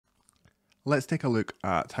Let's take a look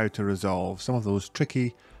at how to resolve some of those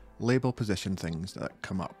tricky label position things that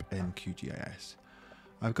come up in QGIS.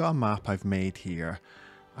 I've got a map I've made here,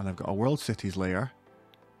 and I've got a world cities layer,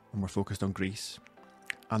 and we're focused on Greece.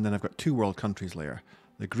 And then I've got two world countries layer.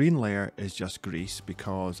 The green layer is just Greece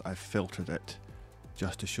because I've filtered it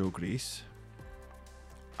just to show Greece.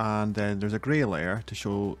 And then there's a grey layer to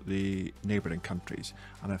show the neighbouring countries.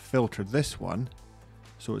 And I've filtered this one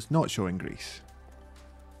so it's not showing Greece.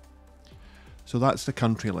 So that's the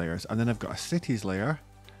country layers. And then I've got a cities layer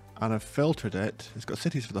and I've filtered it. It's got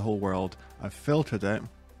cities for the whole world. I've filtered it,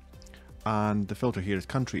 and the filter here is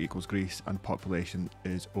country equals Greece and population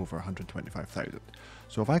is over 125,000.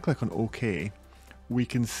 So if I click on OK, we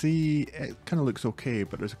can see it kind of looks okay,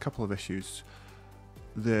 but there's a couple of issues.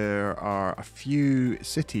 There are a few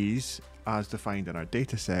cities as defined in our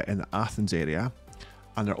data set in the Athens area,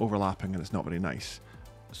 and they're overlapping and it's not very nice.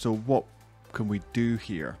 So what can we do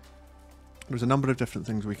here? There's a number of different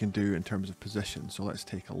things we can do in terms of position, so let's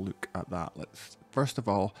take a look at that. Let's first of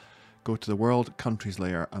all go to the world countries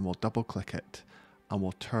layer and we'll double click it and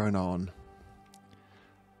we'll turn on,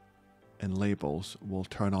 in labels, we'll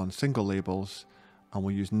turn on single labels and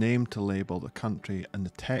we'll use name to label the country, and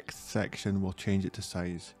the text section we'll change it to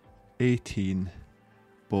size 18,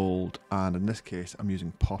 bold, and in this case I'm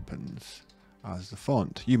using Poppins as the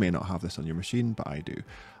font. You may not have this on your machine, but I do.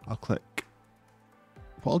 I'll click.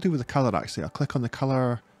 What I'll do with the colour actually, I'll click on the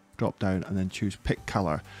colour drop down and then choose pick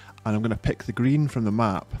colour, and I'm going to pick the green from the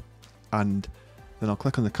map, and then I'll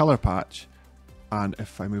click on the colour patch, and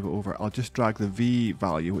if I move it over I'll just drag the V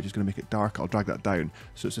value, which is going to make it darker. I'll drag that down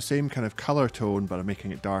so it's the same kind of colour tone but I'm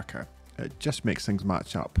making it darker. It just makes things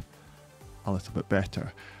match up a little bit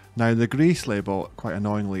better. Now the Greece label, quite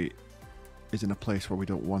annoyingly, is in a place where we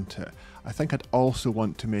don't want it. I think I'd also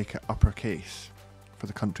want to make it uppercase for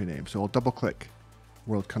the country name, so I'll double click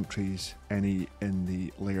World Countries any in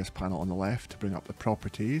the layers panel on the left to bring up the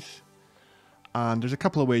properties, and there's a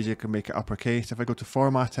couple of ways you can make it uppercase. If I go to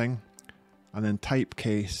formatting and then type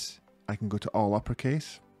case, I can go to all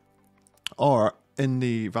uppercase, or in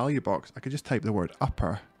the value box I could just type the word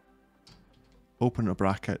upper, open a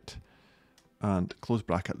bracket and close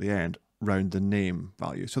bracket at the end round the name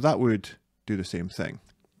value, so that would do the same thing.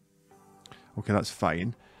 Okay, that's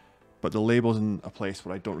fine. But the label's in a place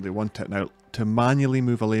where I don't really want it. Now, to manually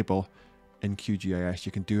move a label in QGIS,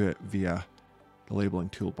 you can do it via the labeling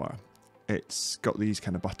toolbar. It's got these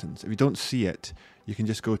kind of buttons. If you don't see it, you can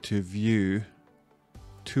just go to View,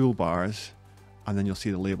 Toolbars, and then you'll see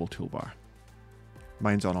the label toolbar.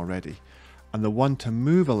 Mine's on already. And the one to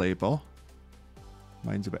move a label,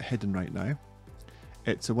 mine's a bit hidden right now.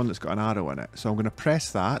 It's the one that's got an arrow in it. So I'm going to press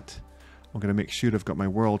that. I'm going to make sure I've got my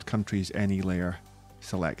World Countries Any layer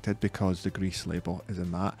selected because the Greece label is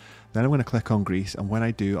in that. Then I'm going to click on Greece, and when I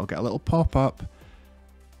do I'll get a little pop-up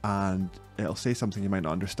and it'll say something you might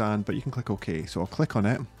not understand, but you can click OK. So I'll click on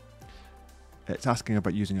it. It's asking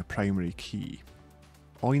about using a primary key.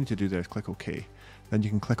 All you need to do there is click OK. Then you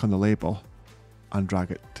can click on the label and drag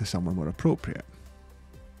it to somewhere more appropriate.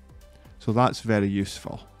 So that's very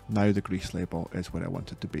useful. Now the Greece label is where I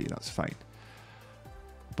want it to be. That's fine.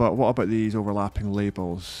 But what about these overlapping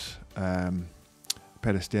labels?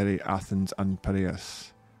 Peristeri, Athens and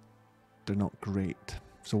Piraeus. They're not great.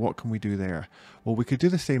 So what can we do there? Well, we could do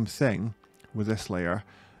the same thing with this layer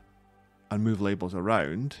and move labels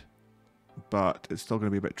around, but it's still going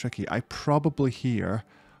to be a bit tricky. I probably here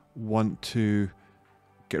want to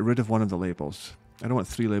get rid of one of the labels. I don't want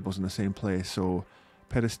three labels in the same place. So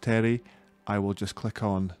Peristeri, I will just click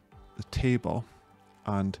on the table,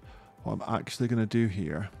 and what I'm actually going to do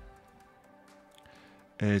here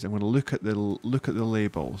is I'm going to look at the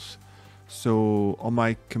labels. So on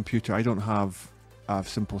my computer I don't have a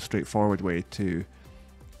simple straightforward way to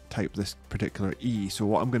type this particular E. So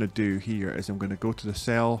what I'm going to do here is I'm going to go to the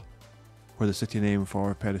cell where the city name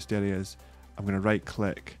for Peristeri is. I'm going to right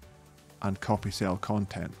click and copy cell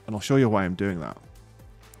content, and I'll show you why I'm doing that,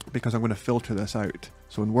 because I'm going to filter this out.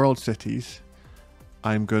 So in world cities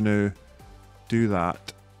I'm going to do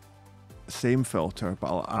that same filter, but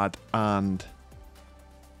I'll add and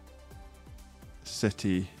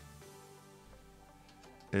city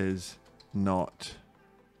is not,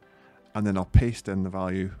 and then I'll paste in the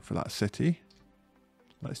value for that city.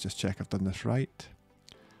 Let's just check I've done this right.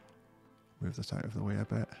 Move this out of the way a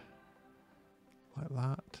bit like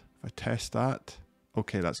that. If I test that,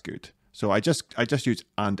 okay, that's good. So I just use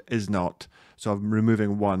and is not, so I'm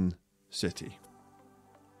removing one city.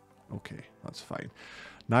 Okay, that's fine.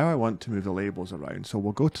 Now I want to move the labels around, so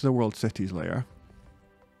we'll go to the world cities layer,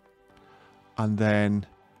 and then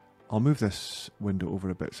I'll move this window over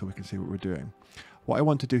a bit so we can see what we're doing. what I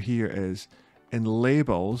want to do here is in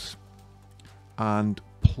labels and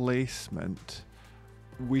placement,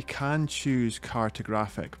 we can choose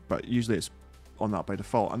cartographic, but usually it's on that by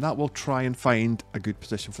default, and that will try and find a good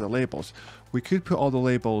position for the labels. We could put all the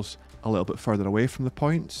labels a little bit further away from the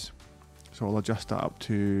points, so I'll adjust that up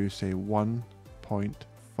to say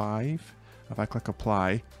 1.5. If I click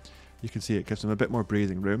apply, you can see it gives them a bit more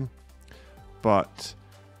breathing room, but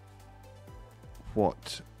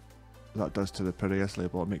what that does to the Piraeus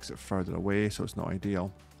label, it makes it further away, so it's not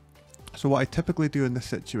ideal. So what I typically do in this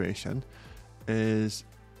situation is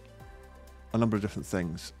a number of different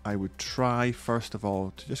things. I would try first of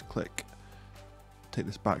all to just take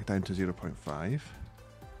this back down to 0.5.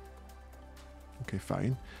 Okay,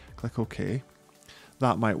 fine. Click OK.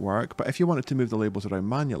 That might work, but if you wanted to move the labels around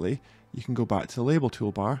manually, you can go back to the label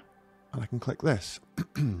toolbar and I can click this.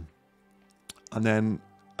 And then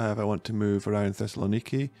if I want to move around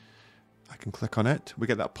Thessaloniki, I can click on it. We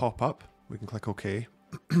get that pop up. We can click OK.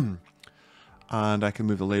 And I can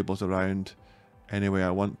move the labels around any way I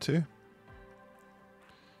want to.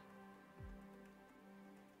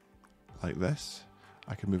 Like this.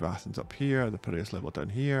 I can move Athens up here, the Piraeus label down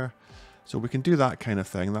here. So we can do that kind of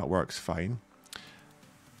thing. That works fine.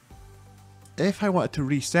 If I wanted to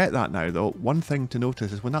reset that now though, one thing to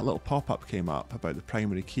notice is when that little pop-up came up about the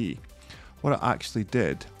primary key, what it actually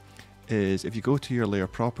did is if you go to your layer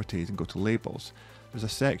properties and go to labels, there's a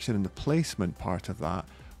section in the placement part of that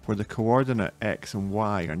where the coordinate X and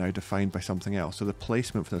Y are now defined by something else. So the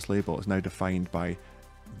placement for this label is now defined by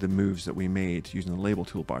the moves that we made using the label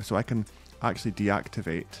toolbar. So I can actually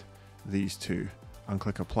deactivate these two and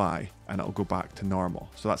click apply and it'll go back to normal.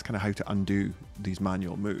 So that's kind of how to undo these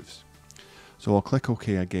manual moves. So I'll click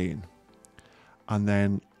OK again. And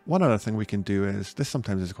then one other thing we can do is, this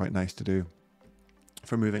sometimes is quite nice to do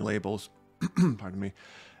for moving labels, pardon me.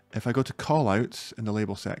 If I go to callouts in the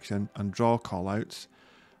label section and draw callouts,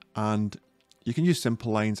 and you can use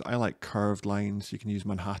simple lines. I like curved lines. You can use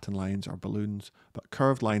Manhattan lines or balloons, but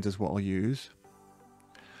curved lines is what I'll use.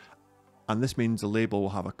 And this means the label will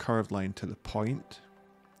have a curved line to the point,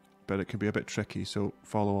 but it can be a bit tricky, so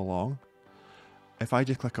follow along. If I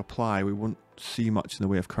just click apply, we won't see much in the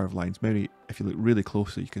way of curved lines. Maybe if you look really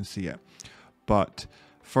closely, you can see it. But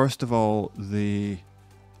first of all, that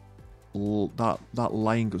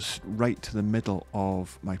line goes right to the middle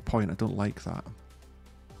of my point. I don't like that.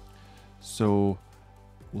 So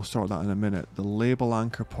we'll sort that in a minute. The label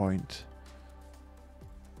anchor point,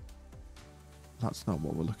 that's not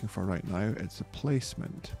what we're looking for right now. It's the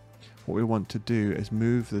placement. What we want to do is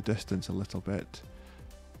move the distance a little bit,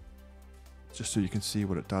 just so you can see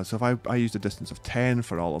what it does. So if I use a distance of 10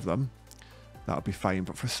 for all of them, that'll be fine.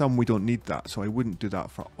 But for some, we don't need that. So I wouldn't do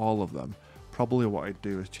that for all of them. Probably what I'd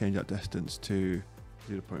do is change that distance to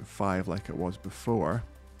 0.5 like it was before.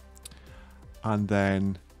 And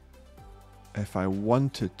then if I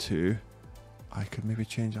wanted to, I could maybe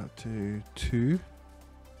change that to 2,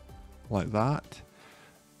 like that.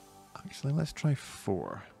 Actually, let's try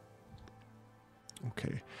 4.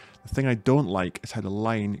 Okay. The thing I don't like is how the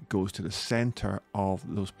line goes to the center of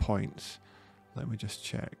those points. Let me just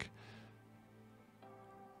check.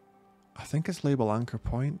 I think it's label anchor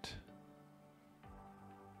point.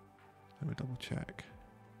 Let me double check.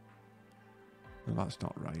 No, that's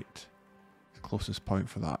not right. The closest point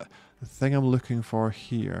for that. The thing I'm looking for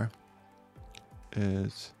here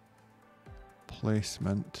is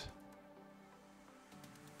placement.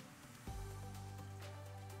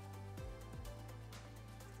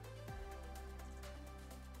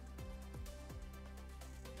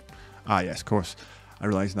 Ah, yes, of course. I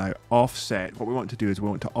realise now. Offset. What we want to do is we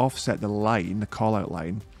want to offset the line, the call-out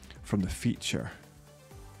line, from the feature.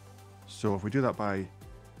 So if we do that by,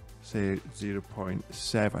 say,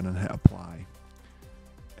 0.7 and hit apply,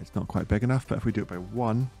 it's not quite big enough, but if we do it by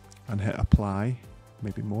 1 and hit apply,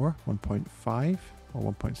 maybe more, 1.5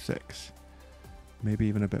 or 1.6, maybe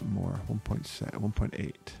even a bit more,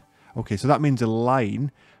 1.8. Okay, so that means the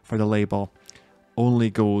line for the label only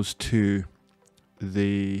goes to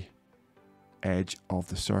the edge of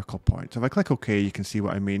the circle point. So if I click OK, you can see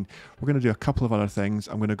what I mean. We're going to do a couple of other things.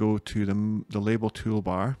 I'm going to go to the label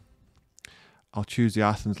toolbar. I'll choose the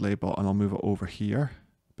Athens label and I'll move it over here,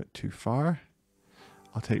 a bit too far.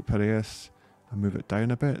 I'll take Piraeus and move it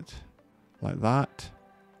down a bit, like that.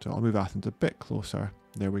 So I'll move Athens a bit closer.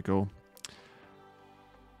 There we go.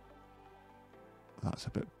 That's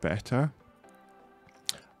a bit better.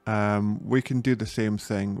 We can do the same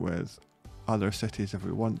thing with other cities if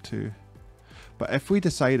we want to. But if we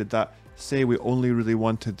decided that, say we only really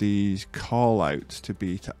wanted these call outs to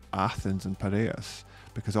be to Athens and Piraeus,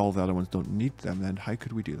 because all the other ones don't need them, then how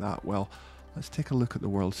could we do that? Well, let's take a look at the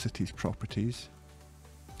world cities properties.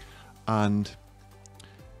 And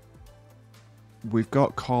we've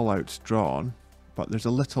got callouts drawn, but there's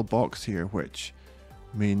a little box here which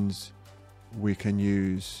means we can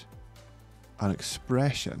use an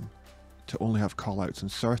expression to only have callouts on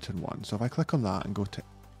certain ones. So if I click on that and go to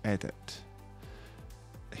edit,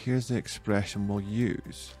 here's the expression we'll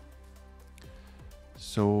use.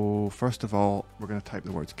 So first of all, we're going to type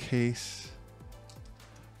the words case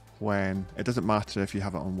when, it doesn't matter if you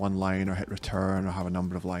have it on one line or hit return or have a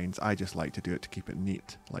number of lines. I just like to do it to keep it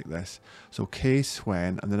neat like this. So case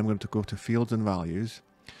when, and then I'm going to go to fields and values,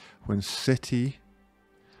 when city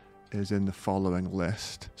is in the following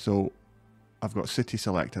list. So I've got city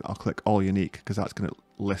selected, I'll click all unique because that's going to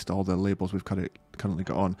list all the labels we've currently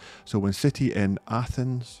got on. So when city in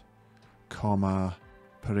Athens, comma,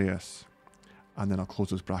 Piraeus, and then I'll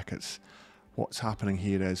close those brackets. What's happening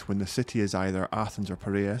here is when the city is either Athens or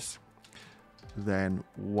Piraeus, then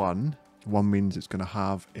one means it's going to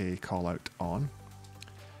have a call out on,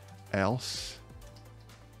 else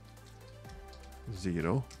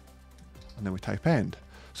 0, and then we type end.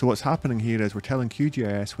 So what's happening here is we're telling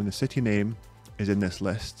QGIS when the city name is in this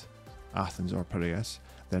list, Athens or Piraeus,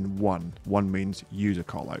 then one means use a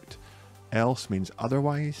call out, else means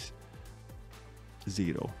otherwise,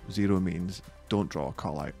 0 means don't draw a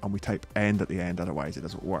call out, and we type end at the end, otherwise it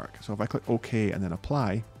doesn't work. So if I click OK and then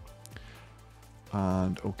apply,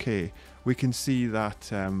 and OK, we can see that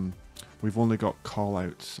we've only got call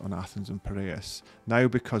outs on Athens and Piraeus. Now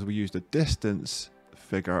because we used a distance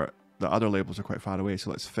figure, the other labels are quite far away,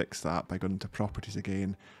 so let's fix that by going into properties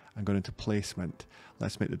again and going into placement.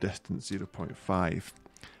 Let's make the distance 0.5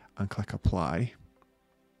 and click apply.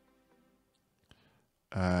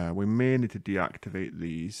 We may need to deactivate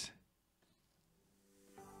these.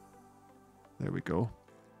 There we go.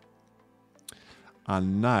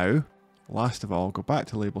 And now, last of all, go back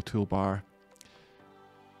to label toolbar,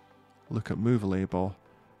 look at move a label,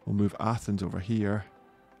 we'll move Athens over here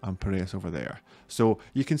and Piraeus over there. So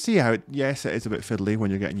you can see how, yes, it is a bit fiddly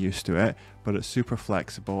when you're getting used to it, but it's super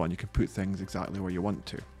flexible and you can put things exactly where you want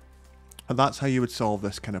to. And that's how you would solve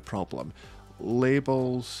this kind of problem.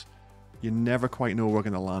 Labels, you never quite know where we're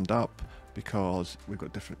going to land up because we've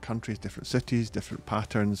got different countries, different cities, different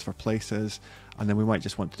patterns for places, and then we might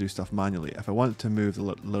just want to do stuff manually. If I want to move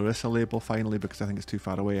the Larissa label finally because I think it's too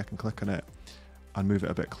far away, I can click on it and move it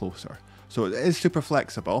a bit closer. So it is super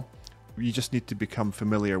flexible. You just need to become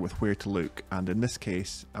familiar with where to look, and in this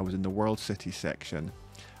case I was in the World City section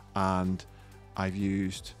and I've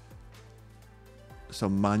used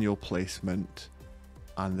some manual placement,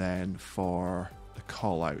 and then for the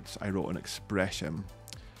call outs I wrote an expression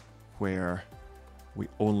where we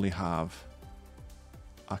only have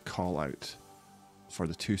a call out for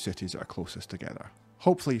the two cities that are closest together.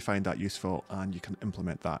 Hopefully you find that useful and you can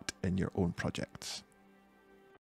implement that in your own projects.